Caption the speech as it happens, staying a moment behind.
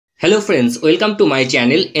Hello friends, welcome to my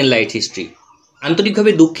channel enlight history.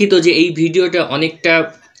 আন্তরিকভাবে দুঃখিত যে এই ভিডিওটা অনেকটা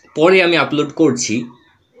পরে আমি আপলোড করছি।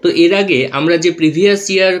 তো এর আগে আমরা যে প্রিভিয়াস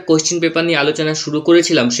ইয়ার কোশ্চেন পেপার নিয়ে আলোচনা শুরু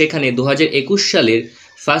করেছিলাম, সেখানে 2021 সালের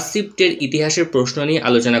ফার্স্ট শিফটের ইতিহাসের প্রশ্ন নিয়ে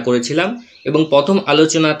আলোচনা করেছিলাম এবং প্রথম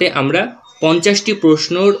আলোচনাতে আমরা 50টি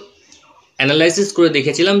প্রশ্নর অ্যানালাইসিস করে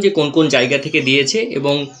দেখেছিলাম যে কোন কোন জায়গা থেকে দিয়েছে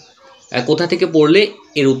এবং কোথা থেকে পড়লে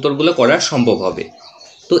এর উত্তরগুলো করা সম্ভব হবে।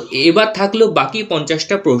 তো এবার থাকলো বাকি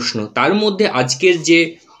 50টা প্রশ্ন। তার মধ্যে আজকের যে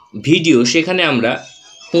ভিডিও, সেখানে আমরা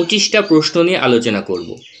 25টা প্রশ্ন নিয়ে আলোচনা করব,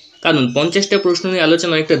 কারণ 50টা প্রশ্ন নিয়ে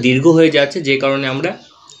আলোচনা অনেকটা দীর্ঘ হয়ে যাচ্ছে, যে কারণে আমরা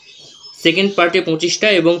সেকেন্ড পার্টে 25টা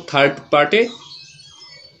এবং থার্ড পার্টে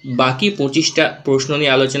বাকি 25টা প্রশ্ন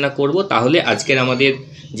নিয়ে আলোচনা করব। তাহলে আজকের আমাদের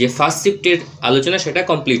যে ফার্স্ট শিফটের আলোচনা সেটা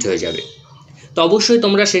কমপ্লিট হয়ে যাবে। তো অবশ্যই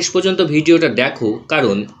তোমরা শেষ পর্যন্ত ভিডিওটা দেখো,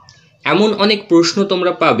 কারণ এমন অনেক প্রশ্ন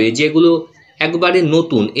তোমরা পাবে যেগুলো একবারে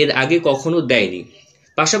নতুন, এর আগে কখনো দেয়নি।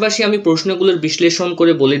 পাশাপাশি আমি প্রশ্নগুলোর বিশ্লেষণ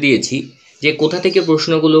করে বলে দিয়েছি যে কোথা থেকে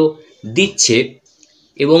প্রশ্নগুলো দিচ্ছে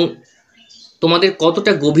এবং তোমাদের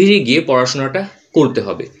কতটা গভীরে গিয়ে পড়াশোনাটা করতে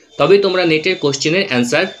হবে, তবেই তোমরা নেটের কোশ্চেনের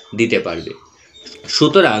অ্যান্সার দিতে পারবে।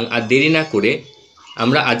 সুতরাং আর দেরি না করে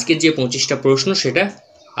আমরা আজকের যে 25টা প্রশ্ন সেটা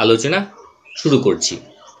আলোচনা শুরু করছি।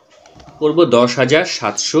 করব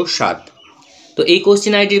 10,707। তো এই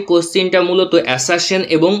কোশ্চেন আইডির কোশ্চেনটা মূলত অ্যাসারশন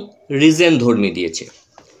এবং রিজন ধর্মী দিয়েছে।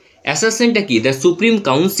 অ্যাসারশনটা কি? The supreme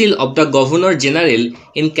council of the governor general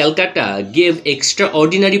in Calcutta gave extra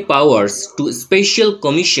ordinary powers two special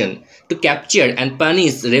commission to capture and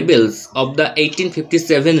punish rebels of the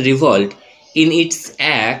 1857 revolt in it's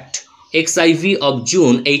act XIV of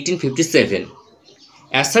June 1857।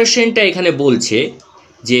 অ্যাসারশনটা এখানে বলছে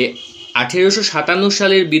যে 1857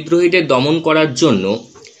 সালের বিদ্রোহীদের দমন করার জন্য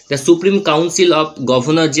the supreme council of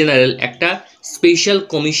governor general একটা special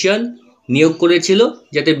commission নিয়োগ করেছিল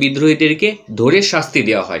যাতে বিদ্রোহীদেরকে ধরে শাস্তি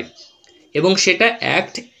দেওয়া হয়, এবং সেটা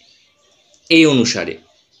অ্যাক্ট এই অনুসারে।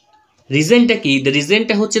 রিজনটা কি? দ্য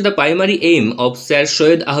রিজনটা হচ্ছে the primary aim of sir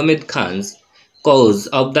Syed Ahmed Khan's cause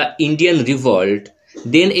of the Indian revolt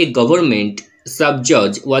then a government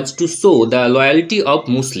সাবজজ was to show the loyalty of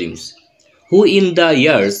Muslims who in the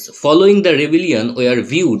years following the rebellion were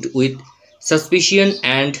viewed with suspicion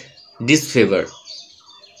and disfavor।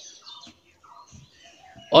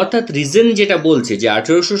 অর্থাৎ reason যেটা বলছে যে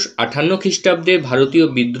 1858 খ্রিস্টাব্দে ভারতীয়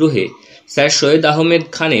বিদ্রোহে sir Syed Ahmed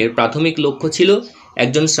খানের প্রাথমিক লক্ষ্য ছিল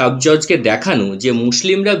একজন সাবজজকে দেখানো যে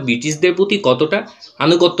মুসলিমরা ব্রিটিশদের প্রতি কতটা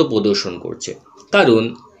আনুগত্য প্রদর্শন করছে, কারণ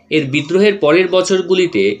এর বিদ্রোহের পরের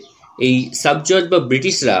বছরগুলিতে এই সাবজজ বা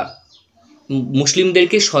ব্রিটিশরা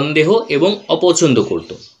মুসলিমদেরকে সন্দেহ এবং অপছন্দ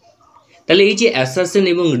করত। তাহলে এই যে অ্যাসারশন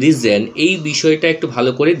এবং রিজন, এই বিষয়টা একটু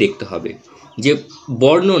ভালো করে দেখতে হবে যে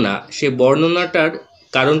বর্ণনা, সে বর্ণনাটার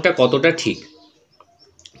কারণটা কতটা ঠিক,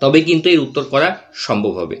 তবে কিন্তু এর উত্তর করা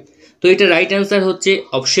সম্ভব হবে। তো এটা রাইট অ্যান্সার হচ্ছে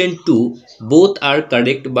option 2, both R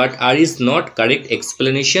correct but R is not correct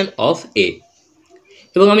explanation of এ।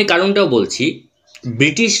 এবং আমি কারণটাও বলছি।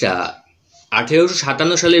 ব্রিটিশরা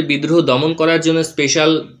 1857 সালের বিদ্রোহ দমন করার জন্য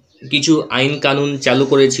স্পেশাল কিছু আইন কানুন চালু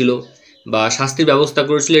করেছিল বা শাস্তির ব্যবস্থা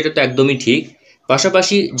করেছিল, এটা তো একদমই ঠিক।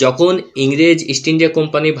 পাশাপাশি যখন ইংরেজ ইস্ট ইন্ডিয়া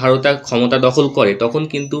কোম্পানি ভারতের ক্ষমতা দখল করে, তখন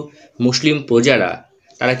কিন্তু মুসলিম প্রজারা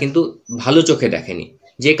তারা কিন্তু ভালো চোখে দেখেনি,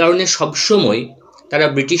 যে কারণে সবসময় তারা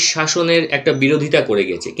ব্রিটিশ শাসনের একটা বিরোধিতা করে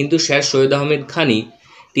গেছে। কিন্তু স্যার সৈয়দ আহমেদ খানই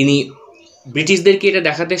তিনি ব্রিটিশদেরকে এটা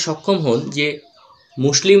দেখাতে সক্ষম হন যে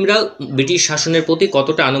মুসলিমরা ব্রিটিশ শাসনের প্রতি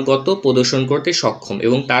কতটা আনুগত্য প্রদর্শন করতে সক্ষম,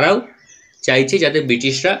 এবং তারাও চাইছে যাতে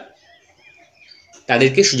ব্রিটিশরা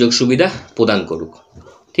তাদেরকে সুযোগ সুবিধা প্রদান করুক।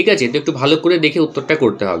 ঠিক আছে, তো একটু ভালো করে দেখে উত্তরটা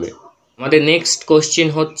করতে হবে। আমাদের নেক্সট কোশ্চেন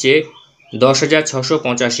হচ্ছে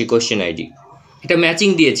 10,685 কোশ্চেন আইডি। এটা ম্যাচিং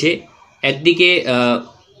দিয়েছে, একদিকে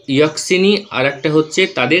ইয়ক্সিনী আর একটা হচ্ছে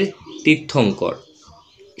তাদের তীর্থঙ্কর,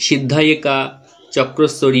 সিদ্ধায়িকা,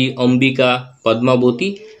 চক্রশ্বরী, অম্বিকা, পদ্মাবতী,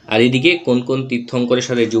 আর এদিকে কোন কোন তীর্থঙ্করের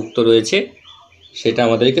সাথে যুক্ত রয়েছে সেটা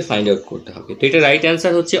আমাদেরকে ফাইন্ড আউট করতে হবে। তো এটা রাইট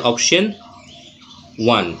অ্যান্সার হচ্ছে অপশন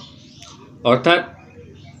 1, অর্থাৎ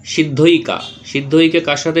সিদ্ধয়িকা। সিদ্ধয়িকা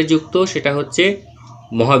কার সাথে যুক্ত? সেটা হচ্ছে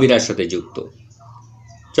মহাবীরার সাথে যুক্ত।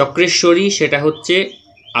 চক্রেশ্বরী সেটা হচ্ছে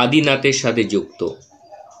আদিনাথের সাথে যুক্ত।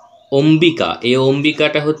 অম্বিকা, এই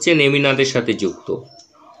অম্বিকাটা হচ্ছে নেমিনাথের সাথে যুক্ত।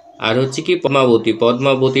 আর হচ্ছে কি পদ্মাবতী,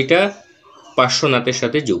 পদ্মাবতীটা পার্শ্বনাথের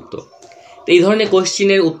সাথে যুক্ত। এই ধরনের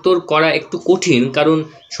কোশ্চেনের উত্তর করা একটু কঠিন, কারণ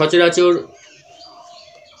সচরাচর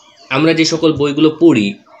আমরা যে সকল বইগুলো পড়ি,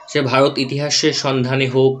 সে ভারত ইতিহাসের সন্ধানে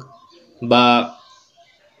হোক বা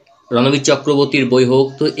রণবীর চক্রবর্তীর বই হোক,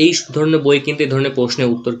 তো এই ধরনের বই কিন্তু এই ধরনের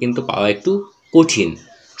প্রশ্নের উত্তর কিন্তু পাওয়া একটু কঠিন।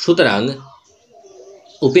 সুতরাং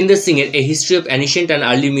উপেন্দ্র সিংয়ের a history of অ্যানিশিয়েন্ট and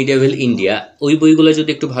early মিডিয়েভাল India, ওই বইগুলো যদি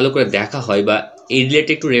একটু ভালো করে দেখা হয় বা এই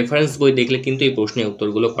রিলেটেড একটু রেফারেন্স বই দেখলে কিন্তু এই প্রশ্নের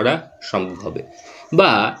উত্তরগুলো করা সম্ভব হবে।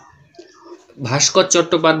 বা ভাস্কর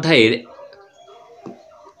চট্টোপাধ্যায়ের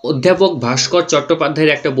অধ্যাপক ভাস্কর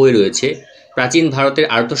চট্টোপাধ্যায়ের একটা বই রয়েছে, প্রাচীন ভারতের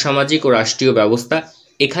আর্থসামাজিক ও রাষ্ট্রীয় ব্যবস্থা।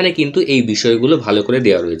 এখানে কিন্তু এই বিষয়গুলো ভালো করে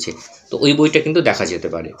দেওয়া রয়েছে, তো ওই বইটা কিন্তু দেখা যেতে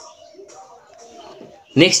পারে।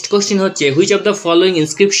 নেক্সট কোশ্চেন হচ্ছে, which of the following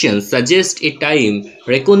inscription suggest A time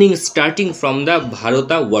reckoning starting from the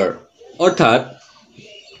ভারতা war. অর্থাৎ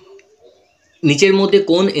নিচের মধ্যে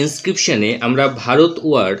কোন ইনস্ক্রিপশনে আমরা ভারত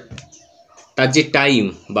ওয়ার তার যে টাইম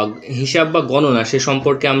বা হিসাব বা গণনা সে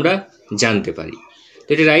সম্পর্কে আমরা জানতে পারি। তো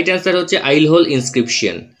এটা রাইট অ্যান্সার হচ্ছে আইলহোল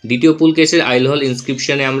ইনস্ক্রিপশন। দ্বিতীয় পুলকেশের আইলহোল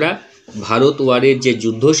ইনস্ক্রিপশনে আমরা ভারত ওয়ারের যে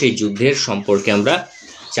যুদ্ধ সেই যুদ্ধের সম্পর্কে আমরা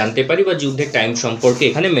জানতে পারি বা যুদ্ধের টাইম সম্পর্কে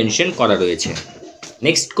এখানে মেনশন করা রয়েছে।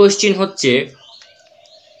 নেক্সট কোয়েশ্চেন হচ্ছে,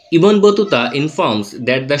 Ibn Battuta informs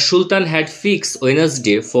that the Sultan had fix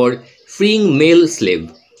Wednesday for ফ্রিং mail slave,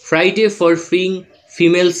 Friday for ফ্রিং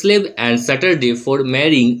female slave and Saturday for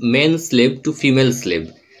ম্যারিং main slave two female slave.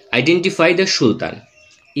 Identify the Sultan.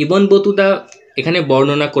 Ibn Battuta এখানে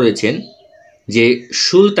বর্ণনা করেছেন যে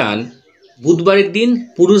সুলতান বুধবারের দিন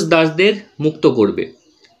পুরুষ দাসদের মুক্ত করবে,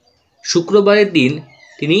 শুক্রবারের দিন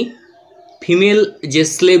তিনি ফিমেল যে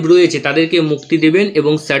স্লেভ রয়েছে তাদেরকে মুক্তি দেবেন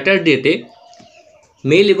এবং স্যাটারডেতে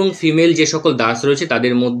মেল এবং ফিমেল যে সকল দাস রয়েছে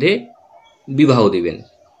তাদের মধ্যে বিবাহ দেবেন।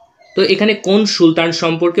 তো এখানে কোন সুলতান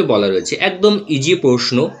সম্পর্কে বলা রয়েছে? একদম ইজি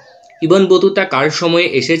প্রশ্ন। ইবন বতুতা কার সময়ে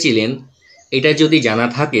এসেছিলেন এটা যদি জানা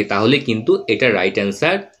থাকে তাহলে কিন্তু এটা রাইট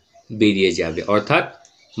অ্যান্সার বেরিয়ে যাবে, অর্থাৎ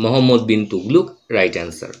মোহাম্মদ বিন তুগলুক রাইট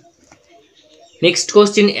অ্যান্সার। নেক্সট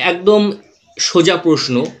কোশ্চেন একদম সোজা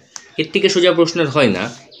প্রশ্ন, এর থেকে সোজা প্রশ্নের হয় না,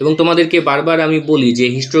 এবং তোমাদেরকে বারবার আমি বলি যে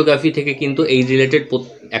হিস্টোগ্রাফি থেকে কিন্তু এই রিলেটেড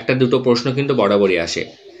একটা দুটো প্রশ্ন কিন্তু বরাবরই আসে।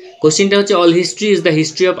 কোশ্চেনটা হচ্ছে, all history is the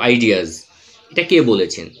history of ideas. এটা কে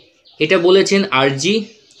বলেছেন? এটা বলেছেন আর.জি.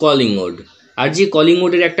 কলিংউড। আর.জি.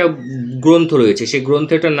 কলিংউডের একটা গ্রন্থ রয়েছে, সেই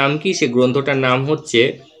গ্রন্থটার নাম কি? সেই গ্রন্থটার নাম হচ্ছে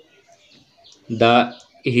the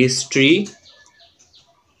history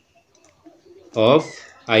of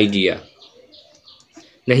idea.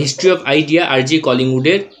 The history of idea আর.জি.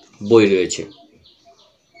 কলিংউডের বই রয়েছে।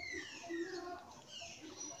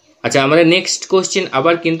 আচ্ছা, আমাদের নেক্সট কোশ্চেন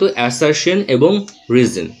আবার কিন্তু অ্যাসারশন এবং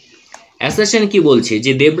রিজন। অ্যাসারশন কি বলছে?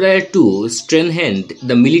 যে দেবরায়া two স্ট্রেনথেন্ড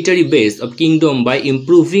the military base of kingdom by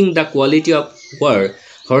improving the quality of war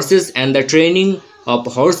horse's and the training of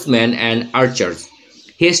horseman and আর্চার্স।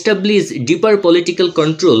 He established ডিপার political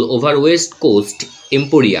control over West coast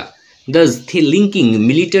Emporia, thus linking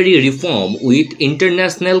military reform with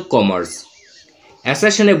international commerce.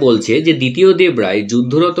 অ্যাসারশনে বলছে যে দ্বিতীয় দেবরায়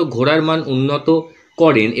যুদ্ধরত ঘোড়ার মান উন্নত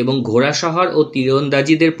করেন এবং ঘোড়া সাহার ও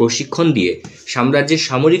তীরন্দাজিদের প্রশিক্ষণ দিয়ে সাম্রাজ্যের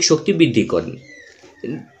সামরিক শক্তি বৃদ্ধি করেন।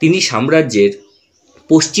 তিনি সাম্রাজ্যের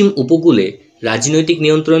পশ্চিম উপকূলে রাজনৈতিক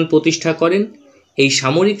নিয়ন্ত্রণ প্রতিষ্ঠা করেন। এই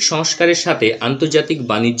সামরিক সংস্কারের সাথে আন্তর্জাতিক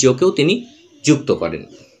বাণিজ্যকেও তিনি যুক্ত করেন।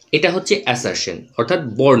 এটা হচ্ছে অ্যাসারশন, অর্থাৎ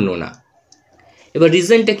বর্ণনা। এবার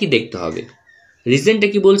রিজনটা কি দেখতে হবে। রিজনটা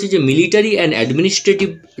কি বলছে? যে military and administrative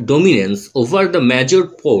dominance over the major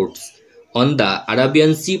ports on the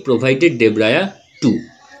Arabian C provided দেবরায়া two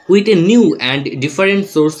with a new and different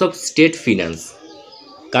source of state finance.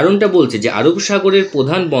 কারণটা বলছে যে আরব সাগরের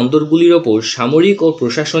প্রধান বন্দরগুলির ওপর সামরিক ও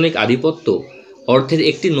প্রশাসনিক আধিপত্য অর্থের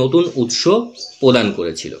একটি নতুন উৎস প্রদান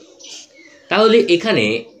করেছিল। তাহলে এখানে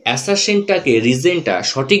অ্যাসারশনটাকে রিজনটা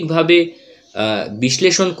সঠিকভাবে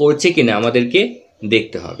বিশ্লেষণ করছে কিনা আমাদেরকে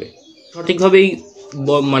দেখতে হবে। সঠিকভাবেই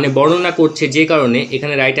মানে বর্ণনা করছে, যে কারণে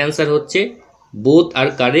এখানে রাইট অ্যান্সার হচ্ছে বোথ আর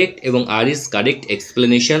কারেক্ট এবং আর ইজ কারেক্ট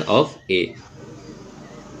এক্সপ্লেনেশন অফ এ।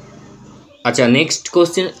 আচ্ছা, নেক্সট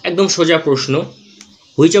কোশ্চেন একদম সোজা প্রশ্ন।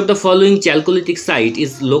 Which of the following chalcolithic site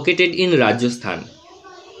is located in Rajasthan.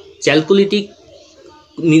 Chalcolithic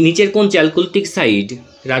নিচের কোন চ্যালকোলিথিক সাইট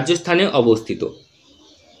রাজস্থানে অবস্থিত?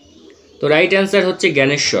 তো রাইট অ্যান্সার হচ্ছে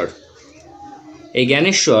জ্ঞানেশ্বর। এই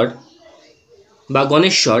জ্ঞানেশ্বর বা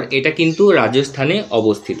গণেশ্বর এটা কিন্তু রাজস্থানে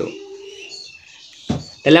অবস্থিত।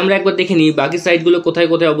 তাহলে আমরা একবার দেখে নিই বাকি সাইটগুলো কোথায়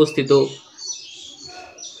কোথায় অবস্থিত।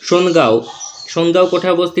 সোনগাঁও, সোনগাঁও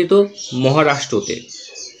কোথায় অবস্থিত? মহারাষ্ট্রতে।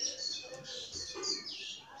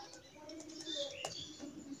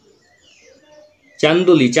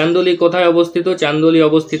 চান্দোলি, চান্দোলি কোথায় অবস্থিত? চান্দোলি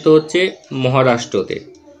অবস্থিত হচ্ছে মহারাষ্ট্রতে,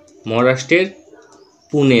 মহারাষ্ট্রের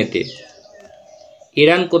পুনেতে।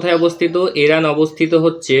 ইরান কোথায় অবস্থিত? ইরান অবস্থিত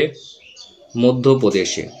হচ্ছে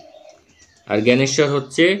মধ্যপ্রদেশে। আর জ্ঞানেশ্বর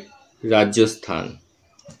হচ্ছে রাজস্থান।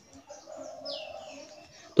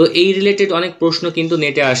 তো এই রিলেটেড অনেক প্রশ্ন কিন্তু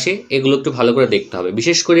নেটে আসে, এগুলো একটু ভালো করে দেখতে হবে।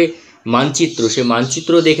 বিশেষ করে মানচিত্র, সে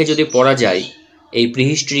মানচিত্র দেখে যদি পড়া যায় এই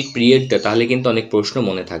প্রিহিস্টরিক পিরিয়ডটা, তাহলে কিন্তু অনেক প্রশ্ন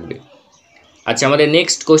মনে থাকবে। আচ্ছা, আমাদের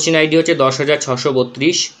নেক্সট কোশ্চেন আইডি হচ্ছে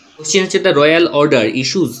 10,632। কোশ্চেন হচ্ছে the royal order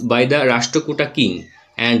issues by the রাষ্ট্রকূটা king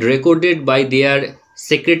and recorded by there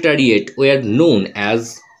secretariat war known as,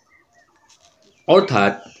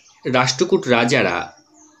 অর্থাৎ রাষ্ট্রকূট রাজারা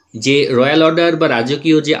যে রয়্যাল অর্ডার বা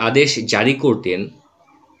রাজকীয় যে আদেশ জারি করতেন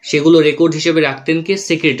সেগুলো রেকর্ড হিসেবে রাখতেন কে?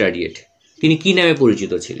 সেক্রেটারিয়েট। তিনি কি নামে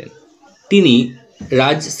পরিচিত ছিলেন? তিনি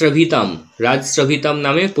রাজস্রভিতাম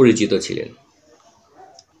নামে পরিচিত ছিলেন।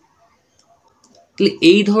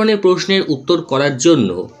 এই ধরনের প্রশ্নের উত্তর করার জন্য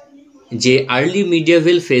যে আর্লি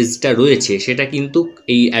মিডিয়েভাল ফেজটা রয়েছে সেটা কিন্তু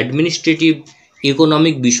এই অ্যাডমিনিস্ট্রেটিভ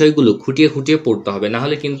ইকোনমিক বিষয়গুলো খুঁটিয়ে খুঁটিয়ে পড়তে হবে, না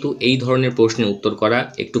হলে কিন্তু এই ধরনের প্রশ্নের উত্তর করা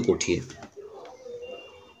একটু কঠিন।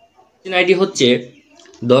 আইডি হচ্ছে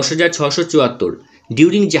 10,674।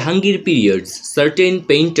 During Jahangir periods, certain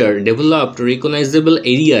painter developed recognizable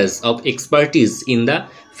areas of expertise in the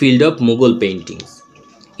field of Mughal paintings.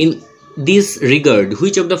 In this regard,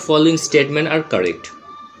 which of the following statements are correct?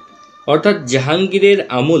 অর্থাৎ জাহাঙ্গীরের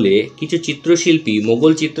আমলে কিছু চিত্রশিল্পী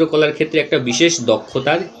মোগল চিত্রকলার ক্ষেত্রে একটা বিশেষ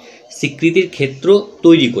দক্ষতার স্বীকৃতির ক্ষেত্র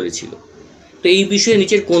তৈরি করেছিল। তো এই বিষয়ে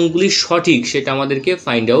নিচের কোনগুলি সঠিক সেটা আমাদেরকে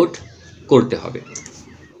ফাইন্ড আউট করতে হবে।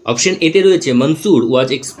 অপশন এতে রয়েছে মনসুর ওয়াজ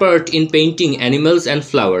expert in painting animals and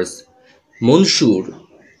flowers. Mansur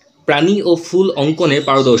প্রাণী ও ফুল অঙ্কনে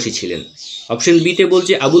পারদর্শী ছিলেন। অপশন বিতে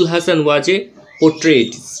বলছে আবুল হাসান ওয়াজ এ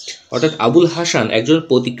পোর্ট্রেটিস্ট, অর্থাৎ আবুল হাসান একজন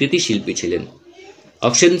প্রতিকৃতি শিল্পী ছিলেন।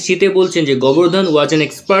 অপশন সিতে বলছেন যে Gobardhan was an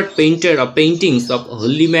expert painter of paintings of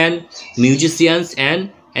Holi man, musicians and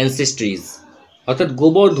অ্যানসেস্ট্রিজ, অর্থাৎ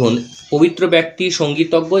গোবর্ধন পবিত্র ব্যক্তি,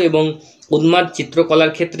 সঙ্গীতজ্ঞ এবং উন্মাদ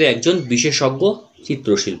চিত্রকলার ক্ষেত্রে একজন বিশেষজ্ঞ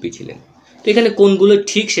চিত্রশিল্পী ছিলেন। তো এখানে কোনগুলো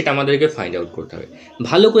ঠিক সেটা আমাদেরকে ফাইন্ড আউট করতে হবে।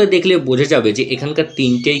 ভালো করে দেখলে বোঝা যাবে যে এখানকার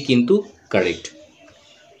তিনটেই কিন্তু কারেক্ট।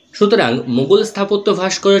 সুতরাং মোগল স্থাপত্য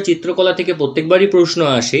ভাস্কর্য চিত্রকলা থেকে প্রত্যেকবারই প্রশ্ন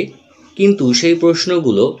আসে, কিন্তু সেই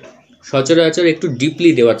প্রশ্নগুলো সচরাচর একটু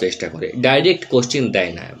ডিপলি দেওয়ার চেষ্টা করে, ডাইরেক্ট কোশ্চেন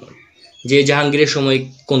দেয় না। এমন যে জাহাঙ্গীরের সময়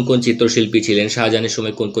কোন কোন চিত্রশিল্পী ছিলেন, শাহজাহানের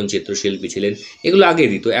সময় কোন কোন চিত্রশিল্পী ছিলেন, এগুলো আগে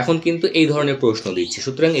দিত, এখন কিন্তু এই ধরনের প্রশ্ন দিচ্ছে।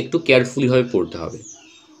 সুতরাং একটু কেয়ারফুলিভাবে পড়তে হবে।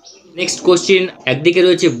 নেক্সট কোশ্চেন, একদিকে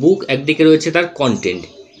রয়েছে বুক, একদিকে রয়েছে তার কন্টেন্ট।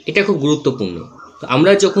 এটা খুব গুরুত্বপূর্ণ। তো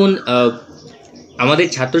আমরা যখন আমাদের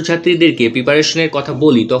ছাত্রছাত্রীদেরকে প্রিপারেশনের কথা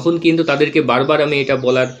বলি তখন কিন্তু তাদেরকে বারবার আমি এটা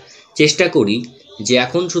বলার চেষ্টা করি যে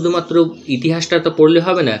এখন শুধুমাত্র ইতিহাসটা তো পড়লে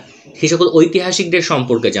হবে না, সেই সকল ঐতিহাসিকদের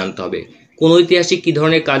সম্পর্কে জানতে হবে। কোন ঐতিহাসিক কী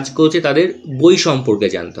ধরনের কাজ করছে তাদের বই সম্পর্কে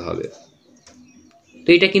জানতে হবে। তো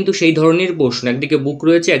এটা কিন্তু সেই ধরনের প্রশ্ন, একদিকে বুক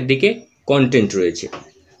রয়েছে, একদিকে কন্টেন্ট রয়েছে।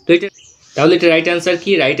 তো এটা তাহলে এটা রাইট অ্যান্সার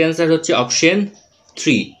কি? রাইট অ্যান্সার হচ্ছে অপশন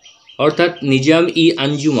 3, অর্থাৎ নিজাম ই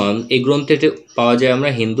আঞ্জুমান এই গ্রন্থেতে পাওয়া যায় আমরা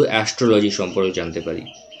হিন্দু অ্যাস্ট্রোলজি সম্পর্কে জানতে পারি।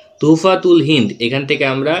 তুহফাতুল হিন্দ এখান থেকে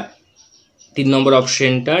আমরা 3 নম্বর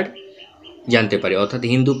অপশনটার জানতে পারি, অর্থাৎ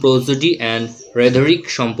হিন্দু প্রোজোডি অ্যান্ড রেধরিক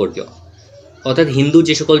সম্পর্কে, অর্থাৎ হিন্দু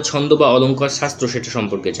যে সকল ছন্দ বা অলঙ্কার শাস্ত্র সেটা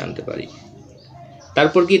সম্পর্কে জানতে পারি।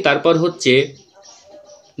 তারপর হচ্ছে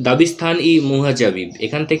দাবিস্তান ই মুহাজাবিব,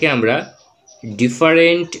 এখান থেকে আমরা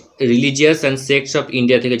different religious and সেক্টস of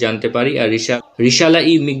India থেকে জানতে পারি। আর রিসালা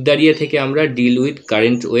ই মিগদারিয়া থেকে আমরা deal with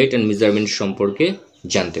current wait and measurement সম্পর্কে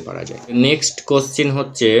জানতে পারা যায়। নেক্সট কোশ্চেন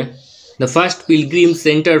হচ্ছে the first pilgrim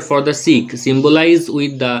centre for the Sikh symbolise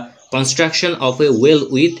with the construction of a well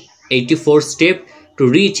with 84 step to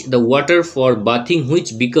reach the water for bathing, which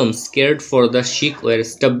becomes scared for the Sikh were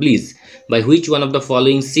established by which one of the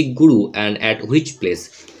following Sikh guru and at which place?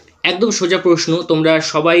 একদম সোজা প্রশ্ন, তোমরা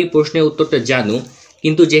সবাই প্রশ্নের উত্তরটা জানো,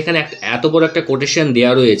 কিন্তু যেখানে এত বড় একটা কোটেশন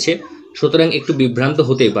দেওয়া রয়েছে সুতরাং একটু বিভ্রান্ত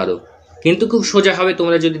হতেই পারো, কিন্তু খুব সোজা হবে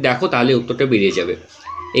তোমরা যদি দেখো তাহলে উত্তরটা বেরিয়ে যাবে।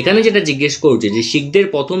 এখানে যেটা জিজ্ঞেস করছে যে শিখদের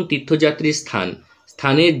প্রথম তীর্থযাত্রীর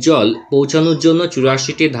স্থানের জল পৌঁছানোর জন্য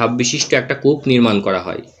 84টি ধাপ বিশিষ্ট একটা কূপ নির্মাণ করা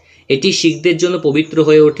হয়। এটি শিখদের জন্য পবিত্র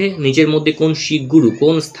হয়ে ওঠে। নিজের মধ্যে কোন শিখ গুরু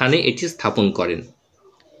কোন স্থানে এটি স্থাপন করেন?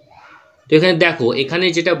 তো এখানে দেখো, এখানে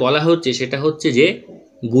যেটা বলা হচ্ছে সেটা হচ্ছে যে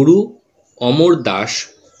গুরু অমর দাস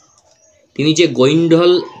তিনি যে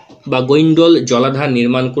গৈন্ডল জলাধার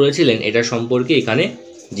নির্মাণ করেছিলেন এটা সম্পর্কে এখানে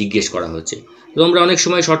জিজ্ঞেস করা হচ্ছে। তোমরা অনেক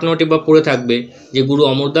সময় শর্ট নোটে বা পড়ে থাকবে যে গুরু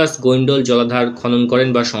অমরদাস গৈন্ডল জলাধার খনন করেন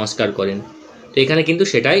বা সংস্কার করেন। তো এখানে কিন্তু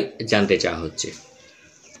সেটাই জানতে চাওয়া হচ্ছে।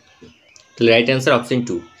 তাহলে রাইট অ্যান্সার অপশন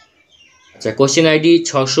 2। আচ্ছা, কোশ্চেন আইডি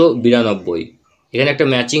 692, এখানে একটা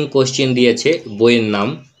ম্যাচিং কোশ্চেন দিয়েছে বইয়ের নাম।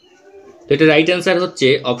 তো এটা রাইট অ্যান্সার হচ্ছে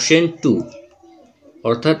অপশন 2,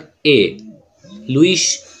 অর্থাৎ এ লুইস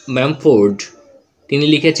ম্যামফোর্ড তিনি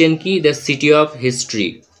লিখেছেন কি দ্য সিটি অফ হিস্ট্রি।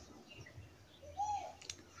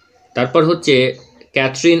 তারপর হচ্ছে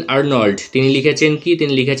ক্যাথরিন আর্নল্ড তিনি লিখেছেন কি?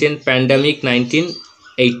 তিনি লিখেছেন প্যান্ডামিক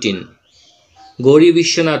 1918। গৌরী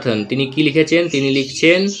বিশ্বনাথন তিনি কি লিখেছেন? তিনি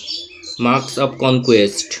লিখছেন মার্কস অফ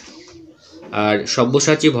কনকোয়েস্ট। আর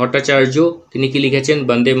সব্যসাচী ভট্টাচার্য তিনি কি লিখেছেন?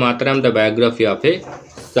 বন্দে মাতরম the biography of A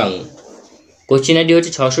Tsang. Question ID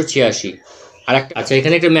হচ্ছে 686। আর একটা আচ্ছা,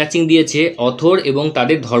 এখানে একটা ম্যাচিং দিয়েছে অথর এবং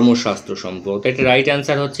তাদের ধর্মশাস্ত্র সম্পর্কে। একটা রাইট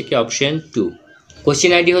অ্যান্সার হচ্ছে কি অপশন 2।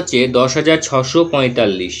 কোশ্চেন আইডি হচ্ছে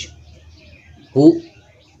 10,645।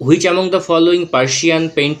 Which among the following Persian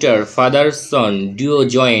painter father Son deo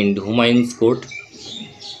joint Humayun's court?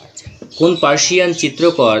 কোন পার্সিয়ান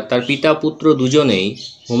চিত্রকর তার পিতা পুত্র দুজনেই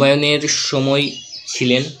হুমায়ুনের সময়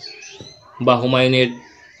ছিলেন বা হুমায়ুনের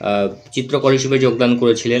চিত্রকর হিসেবে যোগদান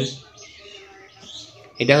করেছিলেন?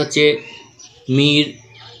 এটা হচ্ছে মীর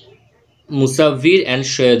মুসাফির অ্যান্ড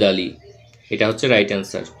সৈয়দ আলী। এটা হচ্ছে right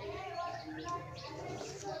answer.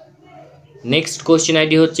 Next question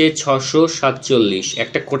ID হচ্ছে 647,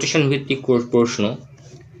 একটা কোটেশন ভিত্তিক প্রশ্ন।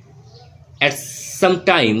 At some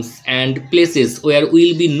times and places where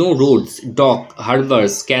will be no roads, dock,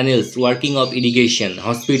 harbors, canals, working of irrigation,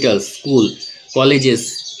 hospitals, school, colleges,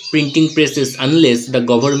 printing presses unless the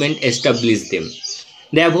government establish them.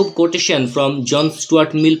 The above quotation from John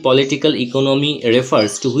Stuart Mill Political Economy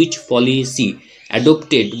refers to which policy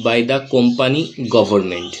adopted by the company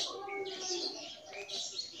government?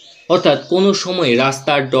 অর্থাৎ কোনো সময়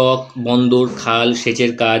রাস্তা, doc, বন্দর, খাল,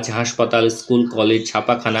 সেচের কাজ, হাসপাতাল, school, college,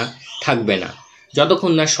 ছাপাখানা থাকবে না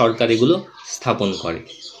যতক্ষণ না সরকার এগুলো স্থাপন করে।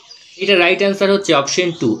 এটা রাইট অ্যান্সার হচ্ছে অপশন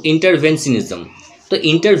 2, ইন্টারভেনশনিজম। তো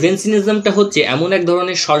ইন্টারভেনশনিজমটা হচ্ছে এমন এক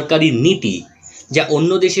ধরনের সরকারি নীতি যা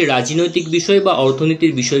অন্য দেশের রাজনৈতিক বিষয় বা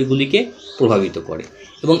অর্থনীতির বিষয়গুলিকে প্রভাবিত করে,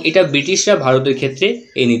 এবং এটা ব্রিটিশরা ভারতের ক্ষেত্রে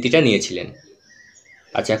এই নীতিটা নিয়েছিলেন।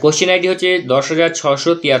 আচ্ছা, কোশ্চেন আইডি হচ্ছে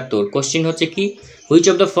 10,673। কোশ্চেন হচ্ছে কি, which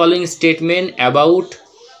of the following statement about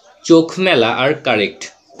চোখ মেলা আর কারেক্ট?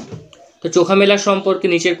 তো চোখা মেলা সম্পর্কে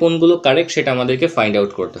নিচের কোনগুলো কারেক্ট সেটা আমাদেরকে ফাইন্ড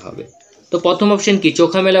আউট করতে হবে। তো প্রথম অপশন কি,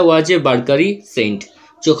 চোখা মেলা ওয়াজ এ বারকারি সেন্ট।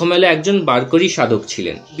 চোখা মেলা একজন বারকরি সাধক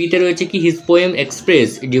ছিলেন। বিতে রয়েছে কি, his poem express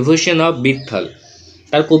devotion of Vitthal.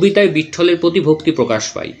 তার কবিতায় বিঠলের প্রতি ভক্তি প্রকাশ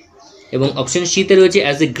পায়। এবং অপশন সিতে রয়েছে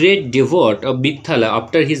as a great devote of বিঠলা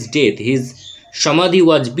after his death his সমাধি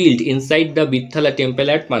was build inside the বিঠলা temple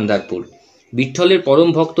at Pandharpur. বিঠলের পরম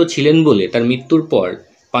ভক্ত ছিলেন বলে তার মৃত্যুর পর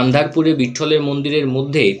পান্ধারপুরে বিঠলের মন্দিরের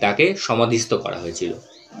মধ্যেই তাকে সমাধিস্থ করা হয়েছিল।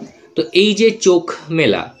 তো এই যে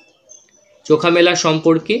চোখা মেলা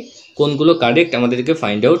সম্পর্কে কোনগুলো কারেক্ট আমাদেরকে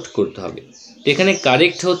ফাইন্ড আউট করতে হবে। তো এখানে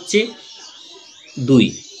কারেক্ট হচ্ছে 2,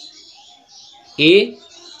 এ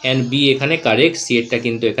অ্যান্ড বি এখানে কারেক্ট, সি এরটা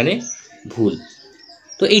কিন্তু এখানে ভুল।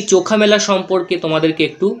 তো এই চোখা মেলা সম্পর্কে তোমাদেরকে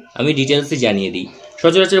একটু আমি ডিটেলসে জানিয়ে দিই।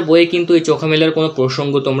 সচরাচর বইয়ে কিন্তু এই চোখা মেলার কোনো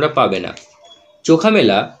প্রসঙ্গ তোমরা পাবে না। চোখা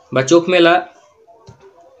মেলা বা চোখ মেলা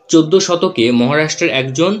 14 শতকে মহারাষ্ট্রের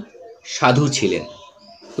একজন সাধু ছিলেন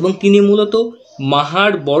এবং তিনি মূলত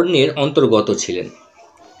মাহার বর্ণের অন্তর্গত ছিলেন।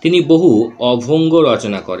 তিনি বহু অভঙ্গ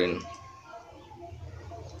রচনা করেন।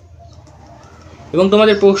 এবং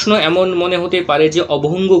তোমাদের প্রশ্ন এমন মনে হতে পারে যে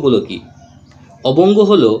অভঙ্গগুলো কি? অভঙ্গ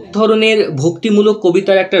হলো ধরনের ভক্তিমূলক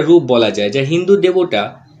কবিতার একটা রূপ বলা যায়, যা হিন্দু দেবতা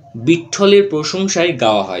বিঠ্ঠলের প্রশংসায়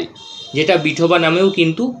গাওয়া হয়, যেটা বিঠোবা নামেও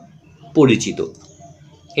কিন্তু পরিচিত।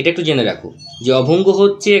 এটা একটু জেনে রাখো যে অভঙ্গ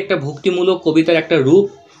হচ্ছে একটা ভক্তিমূলক কবিতার একটা রূপ,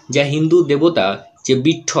 যা হিন্দু দেবতা যে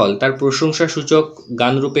বিঠ্ঠল তার প্রশংসা সূচক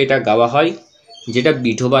গান রূপে এটা গাওয়া হয়, যেটা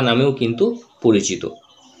বিঠোবা নামেও কিন্তু পরিচিত।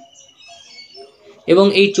 এবং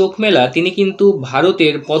এই চোখ মেলা তিনি কিন্তু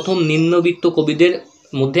ভারতের প্রথম নিম্নবিত্ত কবিদের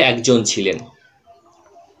মধ্যে একজন ছিলেন।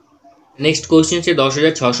 নেক্সট কোশ্চেন হচ্ছে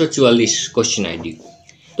 10,644 কোশ্চেন আইডি।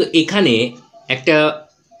 তো এখানে একটা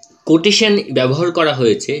কোটেশন ব্যবহার করা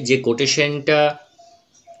হয়েছে, যে কোটেশনটা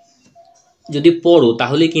যদি পড়ো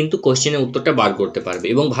তাহলে কিন্তু কোশ্চেনের উত্তরটা বার করতে পারবে।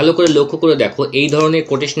 এবং ভালো করে লক্ষ্য করে দেখো, এই ধরনের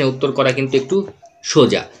কোটেশনের উত্তর করা কিন্তু একটু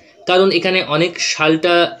সোজা, কারণ এখানে অনেক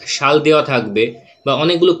সাল দেওয়া থাকবে বা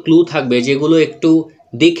অনেকগুলো ক্লু থাকবে, যেগুলো একটু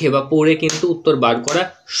দেখে বা পড়ে কিন্তু উত্তর বার করা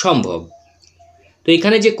সম্ভব। তো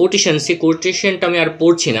এখানে যে কোটেশন, সেই কোটেশনটা আমি আর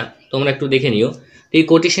পড়ছি না, তোমরা একটু দেখে নিও এই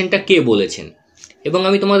কোটেশনটা কে বলেছেন। এবং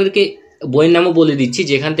আমি তোমাদেরকে বইয়ের নামও বলে দিচ্ছি,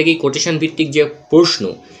 যেখান থেকে কোটেশন ভিত্তিক যে প্রশ্ন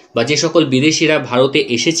বা যে সকল বিদেশিরা ভারতে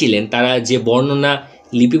এসেছিলেন তারা যে বর্ণনা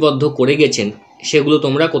লিপিবদ্ধ করে গেছেন সেগুলো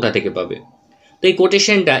তোমরা কোথা থেকে পাবে। তো এই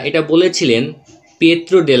কোটেশনটা এটা বলেছিলেন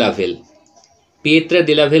পিয়েত্রা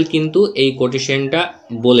দেলাভেল কিন্তু এই কোটেশনটা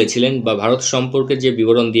বলেছিলেন, বা ভারত সম্পর্কে যে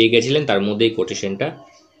বিবরণ দিয়ে গেছিলেন তার মধ্যে এই কোটেশনটা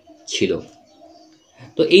ছিল।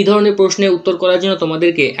 তো এই ধরনের প্রশ্নের উত্তর করার জন্য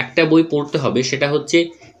তোমাদেরকে একটা বই পড়তে হবে, সেটা হচ্ছে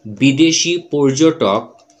বিদেশি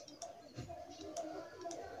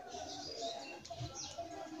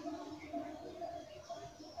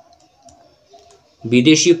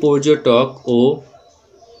পর্যটক ও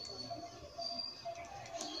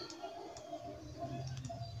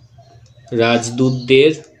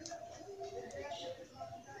রাজদূতদের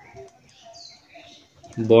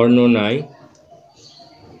বর্ণনায়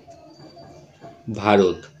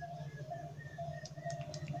ভারত।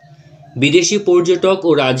 বিদেশি পর্যটক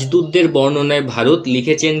ও রাজদূতদের বর্ণনায় ভারত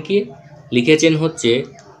লিখেছেন কি? লিখেছেন হচ্ছে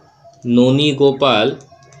ননীগোপাল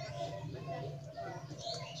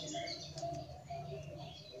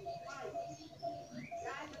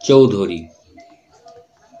চৌধুরী।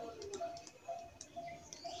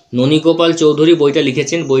 ননীগোপাল চৌধুরী বইটা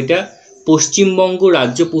লিখেছেন, বইটা পশ্চিমবঙ্গ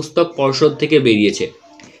রাজ্য পুস্তক পর্ষদ থেকে বেরিয়েছে।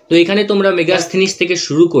 তো এখানে তোমরা মেগাস্থিনিস থেকে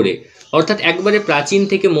শুরু করে অর্থাৎ একবারে প্রাচীন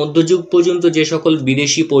থেকে মধ্যযুগ পর্যন্ত যে সকল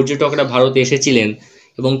বিদেশি পর্যটকরা ভারতে এসেছিলেন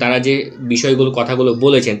এবং তারা যে বিষয়গুলো কথাগুলো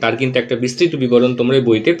বলেছেন তার কিন্তু একটা বিস্তৃত বিবরণ তোমরা এই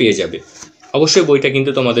বইতে পেয়ে যাবে। অবশ্যই বইটা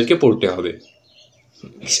কিন্তু তোমাদেরকে পড়তে হবে।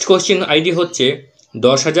 নেক্সট কোশ্চেন আইডি হচ্ছে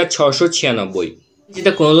 10,696,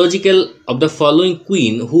 যেটা chronological of the following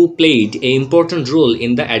queen who played a important role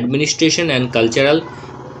in the administration and cultural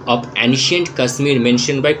of ancient Kashmir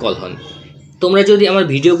mentioned by Colhoun। তোমরা যদি আমার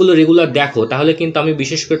ভিডিওগুলো রেগুলার দেখো তাহলে কিন্তু আমি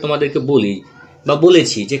বিশেষ করে তোমাদেরকে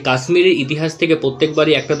বলেছি যে কাশ্মীরের ইতিহাস থেকে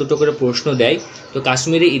প্রত্যেকবারই একটা দুটো করে প্রশ্ন দেয়, তো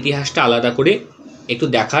কাশ্মীরের ইতিহাসটা আলাদা করে একটু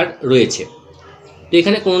দেখার রয়েছে। তো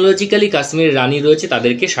এখানে ক্রোনোলজিক্যালি কাশ্মীরের রানী রয়েছে,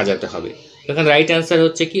 তাদেরকে সাজাতে হবে। এখানে রাইট অ্যান্সার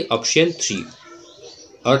হচ্ছে কি অপশন 3,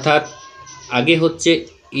 অর্থাৎ আগে হচ্ছে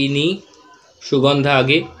ইনি সুগন্ধা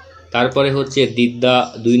আগে, তারপরে হচ্ছে দিদ্দা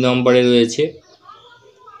 2 নম্বরে রয়েছে,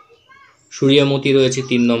 সূর্যমতী রয়েছে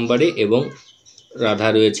 3 নম্বরে এবং রাধা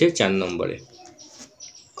রয়েছে 4 নম্বরে।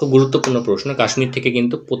 খুব গুরুত্বপূর্ণ প্রশ্ন, কাশ্মীর থেকে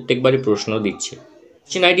কিন্তু প্রত্যেকবারই প্রশ্ন দিচ্ছে।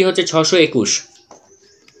 কোশ্চেন আইডি হচ্ছে 621,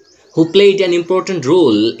 who played an important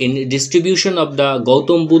role in distribution of the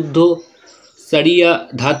Gautam Buddha Sariya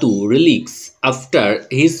Dhatu relics after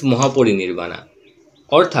his মহাপরিনির্বাণা।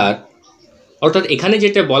 অর্থাৎ এখানে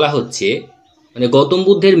যেটা বলা হচ্ছে মানে গৌতম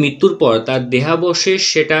বুদ্ধের মৃত্যুর পর তার দেহাবশেষ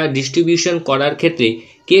সেটা ডিস্ট্রিবিউশন করার ক্ষেত্রে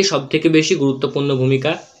কে সবথেকে বেশি গুরুত্বপূর্ণ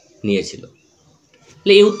ভূমিকা নিয়েছিল।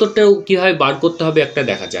 তাহলে এই উত্তরটাও কীভাবে বার করতে হবে একটা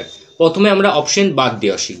দেখা যাক। প্রথমে আমরা অপশন বাদ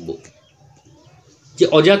দেওয়া শিখব। যে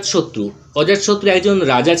অজাতশত্রু একজন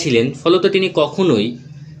রাজা ছিলেন, ফলত তিনি কখনোই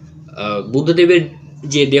বুদ্ধদেবের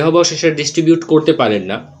যে দেহাবশেষ ডিস্ট্রিবিউট করতে পারেন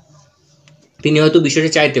না। তিনি হয়তো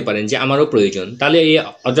বিষয়টা চাইতে পারেন যে আমারও প্রয়োজন, তাহলে এই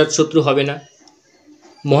অজাতশত্রু হবে না।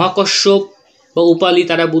 মহাকশ্যপ বা উপালি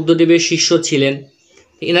তারা বুদ্ধদেবের শিষ্য ছিলেন,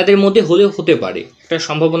 এনাদের মধ্যে হলেও হতে পারে, একটা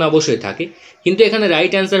সম্ভাবনা অবশ্যই থাকে। কিন্তু এখানে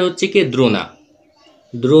রাইট অ্যান্সার হচ্ছে কি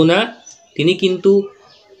দ্রোণা। তিনি কিন্তু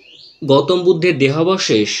গৌতম বুদ্ধের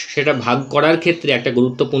দেহাবশেষ সেটা ভাগ করার ক্ষেত্রে একটা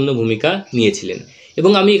গুরুত্বপূর্ণ ভূমিকা নিয়েছিলেন।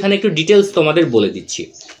 এবং আমি এখানে একটু ডিটেলস তোমাদের বলে দিচ্ছি,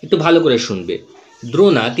 একটু ভালো করে শুনবে।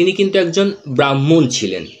 দ্রোণা তিনি কিন্তু একজন ব্রাহ্মণ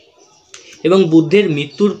ছিলেন এবং বুদ্ধের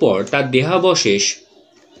মৃত্যুর পর তার দেহাবশেষ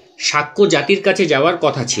শাক্য জাতির কাছে যাওয়ার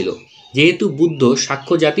কথা ছিল, যেহেতু বুদ্ধ শাক্য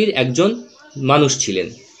জাতির একজন মানুষ ছিলেন।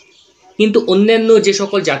 কিন্তু অন্যান্য যে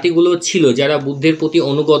সকল জাতিগুলো ছিল যারা বুদ্ধের প্রতি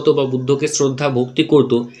অনুগত বা বুদ্ধকে শ্রদ্ধা ভক্তি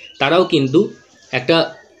করত, তারাও কিন্তু একটা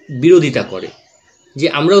বিরোধিতা করে যে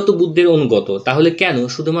আমরাও তো বুদ্ধের অনুগত, তাহলে কেন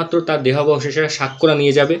শুধুমাত্র তার দেহাবশেষেরা শাক্যরা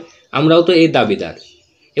নিয়ে যাবে, আমরাও তো এই দাবিদার।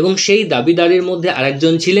 এবং সেই দাবিদারের মধ্যে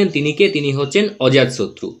আরেকজন ছিলেন, তিনি হচ্ছেন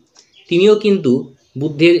অজাতশত্রু। তিনিও কিন্তু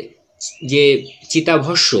বুদ্ধের যে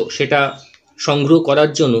চিতাভস্য সেটা সংগ্রহ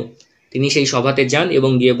করার জন্য তিনি সেই সভাতে যান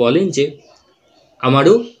এবং গিয়ে বলেন যে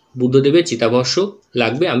আমারও বুদ্ধদেবের চিতাভস্য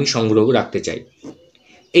লাগবে, আমি সংগ্রহ রাখতে চাই।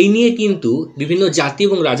 এই নিয়ে কিন্তু বিভিন্ন জাতি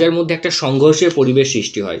এবং রাজার মধ্যে একটা সংঘর্ষের পরিবেশ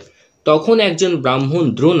সৃষ্টি হয়। তখন একজন ব্রাহ্মণ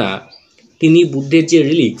দ্রোণা তিনি বুদ্ধের যে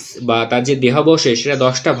রিলিক্স বা তার যে দেহাবশেষ সেটা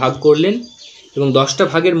 10টা ভাগ করলেন এবং 10টা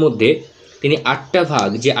ভাগের মধ্যে তিনি 8টা ভাগ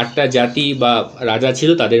যে 8টা জাতি বা রাজা ছিল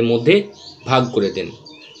তাদের মধ্যে ভাগ করে দেন।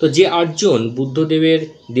 তো যে 8জন বুদ্ধদেবের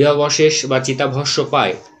দেহাবশেষ বা চিতাভস্য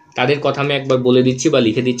পায় তাদের কথা আমি একবার বলে দিচ্ছি বা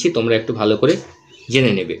লিখে দিচ্ছি, তোমরা একটু ভালো করে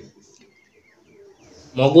জেনে নেবে।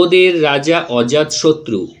 মগধের রাজা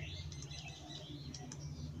অজাতশত্রু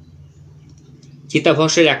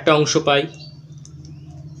চিতাভস্যের একটা অংশ পায়।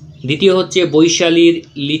 দ্বিতীয় হচ্ছে বৈশালীর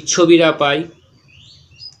লিচ্ছবিরা পায়।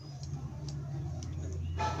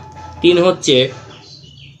 3 হচ্ছে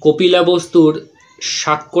কপিলাবস্তুর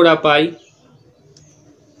শাক্যরা পায়।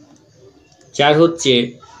 4 হচ্ছে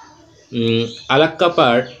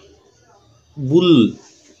আলাক্কাপার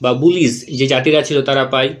বুলিস যে জাতিরা ছিল তারা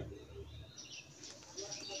পায়।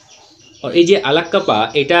 এই যে আলাক্কাপা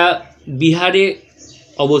এটা বিহারে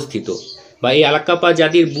অবস্থিত, বা এই আলাক্কাপা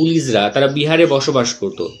জাতির বুলিসরা তারা বিহারে বসবাস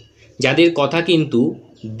করত, যাদের কথা কিন্তু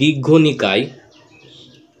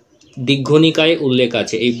দীর্ঘনিকায়ে উল্লেখ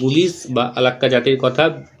আছে। এই বুলিস বা আলাক্কা জাতির কথা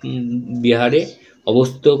বিহারে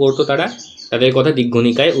অবস্থিত করত তারা, তাদের কথা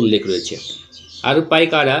দীর্ঘনিকায়ে উল্লেখ রয়েছে। আর পায়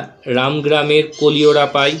কারা? রামগ্রামের কলিওরা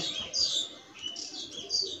পায়।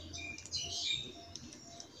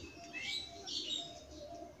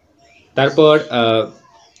 তারপর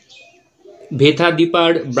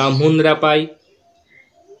ভেথাদ্বীপার ব্রাহ্মণরা পায়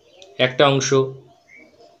একটা অংশ।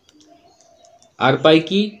 আর পায়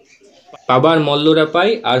কি পাবার মল্লরা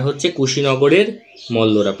পায় আর হচ্ছে কুশীনগরের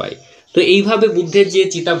মল্লরা পায়। তো এইভাবে বুদ্ধের যে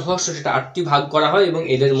চিতাভস্ম সেটা 8টি ভাগ করা হয় এবং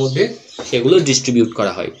এদের মধ্যে সেগুলো ডিস্ট্রিবিউট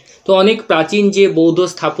করা হয়। তো অনেক প্রাচীন যে বৌদ্ধ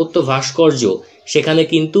স্থাপত্য ভাস্কর্য সেখানে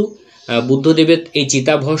কিন্তু বুদ্ধদেবের এই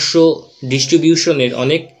চিতাভস্ম ডিস্ট্রিবিউশনের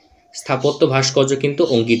অনেক স্থাপত্য ভাস্কর্য কিন্তু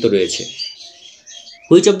অঙ্কিত রয়েছে।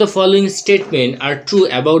 Which of the following statement R true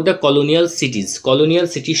about the colonial সিটিজ? Colonial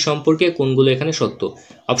সিটিজ সম্পর্কে কোনগুলো এখানে সত্য?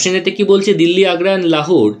 অপশন এতে কি বলছে, Delhi, Agra and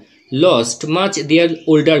Lahore lost much there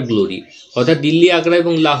older glory, অর্থাৎ দিল্লি, আগ্রা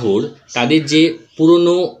এবং লাহোর তাদের যে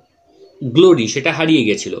পুরনো গ্লোরি সেটা হারিয়ে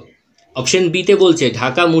গেছিল। অপশন বিতে বলছে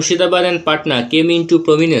Dhaka, Murshidabad and Patna came in two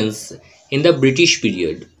prominence in the British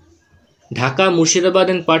period. Dhaka, Murshidabad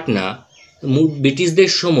and Patna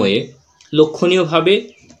ব্রিটিশদের সময়ে লক্ষণীয়ভাবে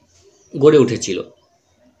গড়ে উঠেছিল।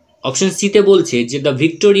 অপশন সিতে বলছে যে the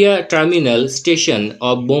Victoria terminal station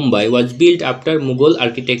of Bombay was built after Mughal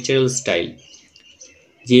architectural style.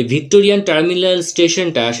 যে ভিক্টোরিয়ান টার্মিনাল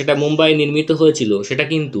স্টেশনটা সেটা মুম্বাই নির্মিত হয়েছিল সেটা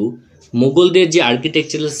কিন্তু মুঘলদের যে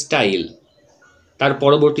আর্কিটেকচারাল স্টাইল তার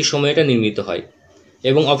পরবর্তী সময়ে এটা নির্মিত হয়।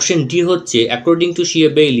 এবং অপশন ডি হচ্ছে according to Shia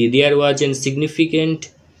Bailey there was an significant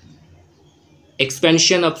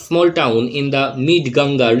expansion of small town in the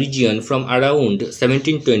mid-Ganga region from around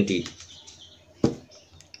 1720.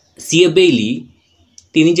 CA Bailey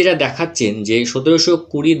তিনি যেটা দেখাচ্ছেন যে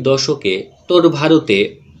 1720 দশকে উত্তর ভারতে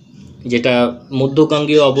যেটা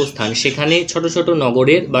মধ্যগাঙ্গীয় অবস্থান সেখানে ছোট ছোট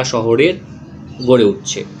নগরের বা শহরের গড়ে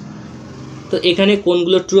উঠছে। তো এখানে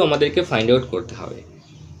কোনগুলো ট্রু আমাদেরকে ফাইন্ড আউট করতে হবে।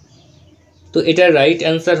 তো এটার রাইট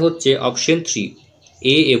অ্যান্সার হচ্ছে অপশন 3,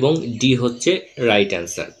 এ এবং ডি হচ্ছে রাইট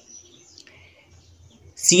অ্যান্সার।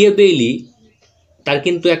 সিএ বেইলি তার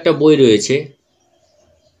কিন্তু একটা বই রয়েছে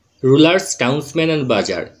রুলার্স, টাউন্সম্যান অ্যান্ড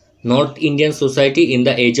বাজার, north Indian society in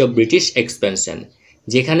the age of British expansion,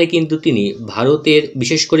 যেখানে কিন্তু তিনি ভারতের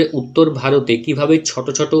বিশেষ করে উত্তর ভারতে কিভাবে ছোট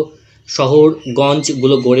ছোট শহর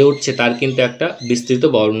গঞ্জগুলো গড়ে উঠছে তার কিন্তু একটা বিস্তৃত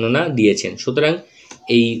বর্ণনা দিয়েছেন। সুতরাং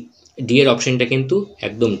এই ডি এর অপশনটা কিন্তু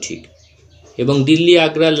একদম ঠিক। এবং দিল্লি,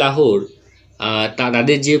 আগ্রা, লাহোর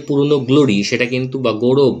তাদের যে পুরনো গ্লোরি সেটা কিন্তু বা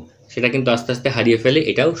গৌরব সেটা কিন্তু আস্তে আস্তে হারিয়ে ফেলে,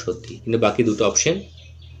 এটাও সত্যি, কিন্তু বাকি দুটো অপশন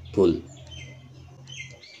ভুল।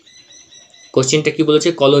 কোশ্চেনটা কি বলেছে,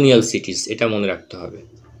 কলোনিয়াল সিটিজ, এটা মনে রাখতে হবে।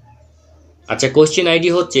 আচ্ছা, কোশ্চেন আইডি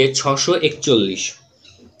হচ্ছে 641।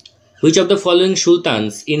 Which of the following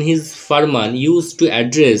sultans in his Farman use to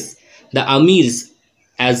address the আমিরস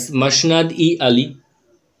as মাসনাদ ই আলী?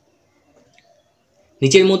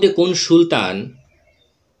 নিচের মধ্যে কোন সুলতান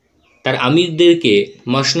তার আমিরদেরকে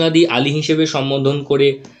মাসনাদি আলী হিসেবে সম্বোধন করে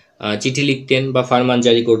চিঠি লিখতেন বা ফারমান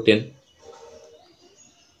জারি করতেন?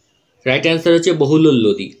 রাইট অ্যান্সার হচ্ছে বহুলুল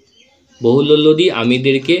লোদি। বহুলুল লোদি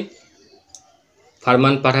আমিরদেরকে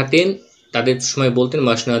ফারমান পাঠাতেন, তাদের সময় বলতেন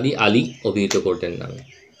মাসনাদি আলী অভিহিত করতেন নামে।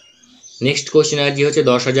 নেক্সট কোশ্চেন আইডি হচ্ছে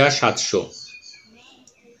 10,700।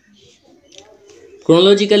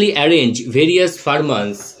 Chronologically arrange various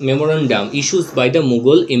farmans memorandum issues by the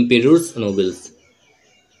Mughal emperors nobles.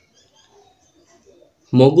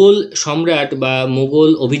 Mughal সম্রাট বা মোগল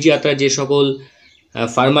অভিজাতরা যে সকল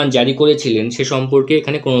ফারমান জারি করেছিলেন সে সম্পর্কে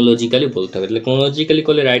এখানে ক্রোনোলজিক্যালি বলতে হবে। তাহলে ক্রোনোলজিক্যালি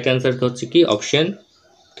করলে রাইট অ্যান্সার হচ্ছে কি অপশন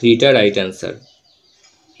 3টা right answer,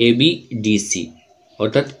 A B D C.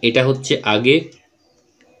 অর্থাৎ এটা হচ্ছে আগে,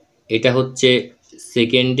 এটা হচ্ছে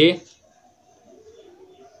সেকেন্ডে,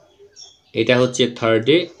 এটা হচ্ছে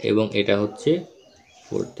থার্ডে এবং এটা হচ্ছে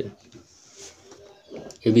ফোর্থে।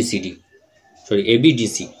 ABCD, sorry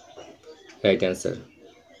এবিডিসি right answer.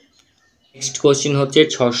 Next question হচ্ছে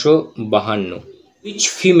 652। Which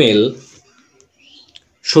female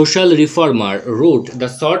social reformer wrote the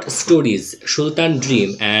short stories Sultan dream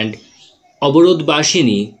and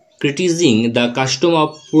অবরোধবাসিনী ক্রিটিজিং the custom of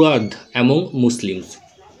পুরাদ among Muslims?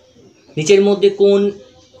 নিচের মধ্যে কোন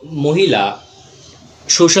মহিলা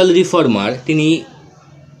সোশ্যাল রিফর্মার তিনি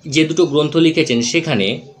যে দুটো গ্রন্থ লিখেছেন সেখানে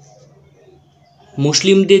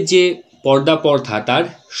মুসলিমদের যে পর্দা প্রথা তার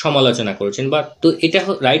সমালোচনা করেছেন? বা তো এটা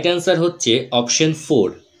রাইট অ্যান্সার হচ্ছে অপশন 4,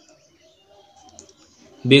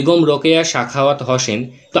 বেগম রোকেয়া সাখাওয়াত হোসেন।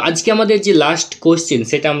 তো আজকে আমাদের যে লাস্ট কোশ্চেন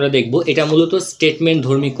সেটা আমরা দেখব, এটা মূলত স্টেটমেন্ট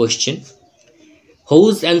ধর্মী question.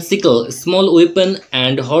 Hose and sickle, small weapon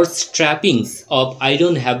and horse ট্র্যাপিংস of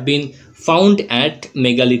iron have been found at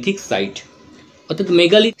megalithic site. অর্থাৎ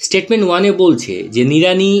মেগালিথ স্টেটমেন্ট 1-এ বলছে যে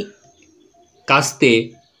নিরানি কাস্তে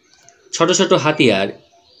ছোট ছোট হাতিয়ার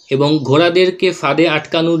এবং ঘোড়াদেরকে ফাঁদে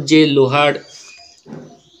আটকানোর যে লোহার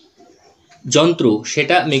যন্ত্র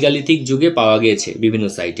সেটা মেগালিথিক যুগে পাওয়া গিয়েছে বিভিন্ন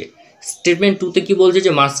সাইটে। স্টেটমেন্ট 2-তে কি বলছে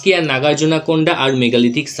যে মাস্কি আর নাগার্জুনাকোন্ডা আর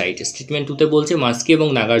মেগালিথিক সাইট। স্টেটমেন্ট 2-তে বলছে মাস্কি এবং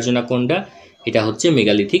নাগার্জুনাকোন্ডা এটা হচ্ছে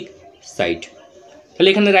মেগালিথিক সাইট। তাহলে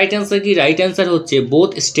এখানে রাইট অ্যান্সার কি? রাইট অ্যান্সার হচ্ছে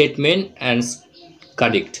বোথ স্টেটমেন্ট অ্যান্ড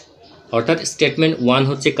কারেক্ট। অর্থাৎ স্টেটমেন্ট 1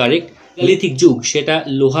 হচ্ছে কারেক্ট। মেগালিথিক যুগ সেটা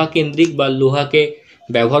লোহা কেন্দ্রিক বা লোহাকে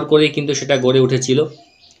ব্যবহার করে কিন্তু সেটা গড়ে উঠেছিল,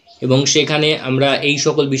 এবং সেখানে আমরা এই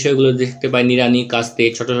সকল বিষয়গুলো দেখতে পাই, নিড়ানি, কাস্তে,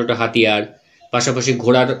 ছোট ছোট হাতিয়ার, পাশাপাশি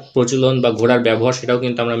ঘোড়ার প্রচলন বা ঘোড়ার ব্যবহার, সেটাও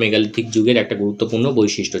কিন্তু আমরা মেগালিথিক যুগের একটা গুরুত্বপূর্ণ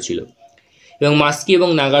বৈশিষ্ট্য ছিল। এবং মাস্কি এবং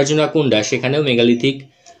নাগার্জুনাকুণ্ডা সেখানেও মেগালিথিক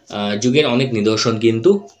যুগের অনেক নিদর্শন কিন্তু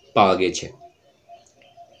পাওয়া গেছে।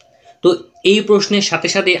 তো এই প্রশ্নের সাথে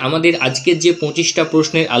সাথে আমাদের আজকের যে 25টা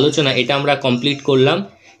প্রশ্নের আলোচনা এটা আমরা কমপ্লিট করলাম।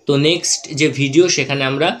 তো নেক্সট যে ভিডিও সেখানে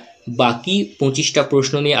আমরা বাকি 25টা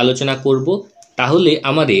প্রশ্ন নিয়ে আলোচনা করব। তাহলে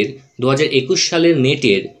আমাদের 2021 সালের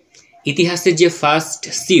নেটের ইতিহাসের যে ফার্স্ট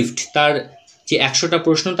শিফট তার যে 100টা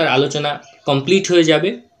প্রশ্ন তার আলোচনা কমপ্লিট হয়ে যাবে,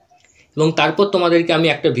 এবং তারপর তোমাদেরকে আমি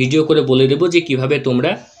একটা ভিডিও করে বলে দেবো যে কিভাবে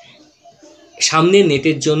তোমরা সামনের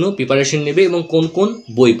নেটের জন্য প্রিপারেশন নেবে এবং কোন কোন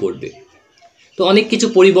বই পড়বে। তো অনেক কিছু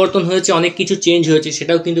পরিবর্তন হয়েছে, অনেক কিছু চেঞ্জ হয়েছে,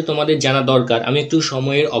 সেটাও কিন্তু তোমাদের জানা দরকার। আমি একটু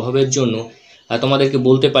সময়ের অভাবের জন্য তোমাদেরকে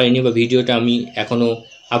বলতে পারিনি বা ভিডিওটা আমি এখনও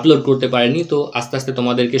আপলোড করতে পারিনি। তো আস্তে আস্তে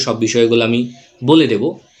তোমাদেরকে সব বিষয়গুলো আমি বলে দেব,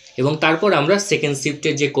 এবং তারপর আমরা সেকেন্ড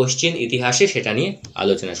শিফটের যে কোশ্চেন ইতিহাসে সেটা নিয়ে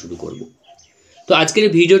আলোচনা শুরু করব। তো আজকের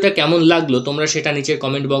ভিডিওটা কেমন লাগলো তোমরা সেটা নিচের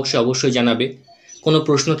কমেন্ট বক্সে অবশ্যই জানাবে। কোনো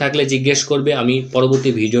প্রশ্ন থাকলে জিজ্ঞেস করবে, আমি পরবর্তী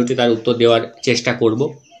ভিডিওতে তার উত্তর দেওয়ার চেষ্টা করব।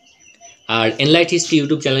 আর এনলাইট হিস্ট্রি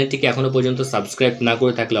ইউটিউব চ্যানেলটিকে এখনও পর্যন্ত সাবস্ক্রাইব না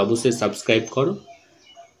করে থাকলে অবশ্যই সাবস্ক্রাইব করো,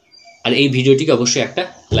 আর এই ভিডিওটিকে অবশ্যই একটা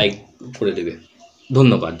লাইক করে দেবে।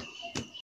 ধন্যবাদ।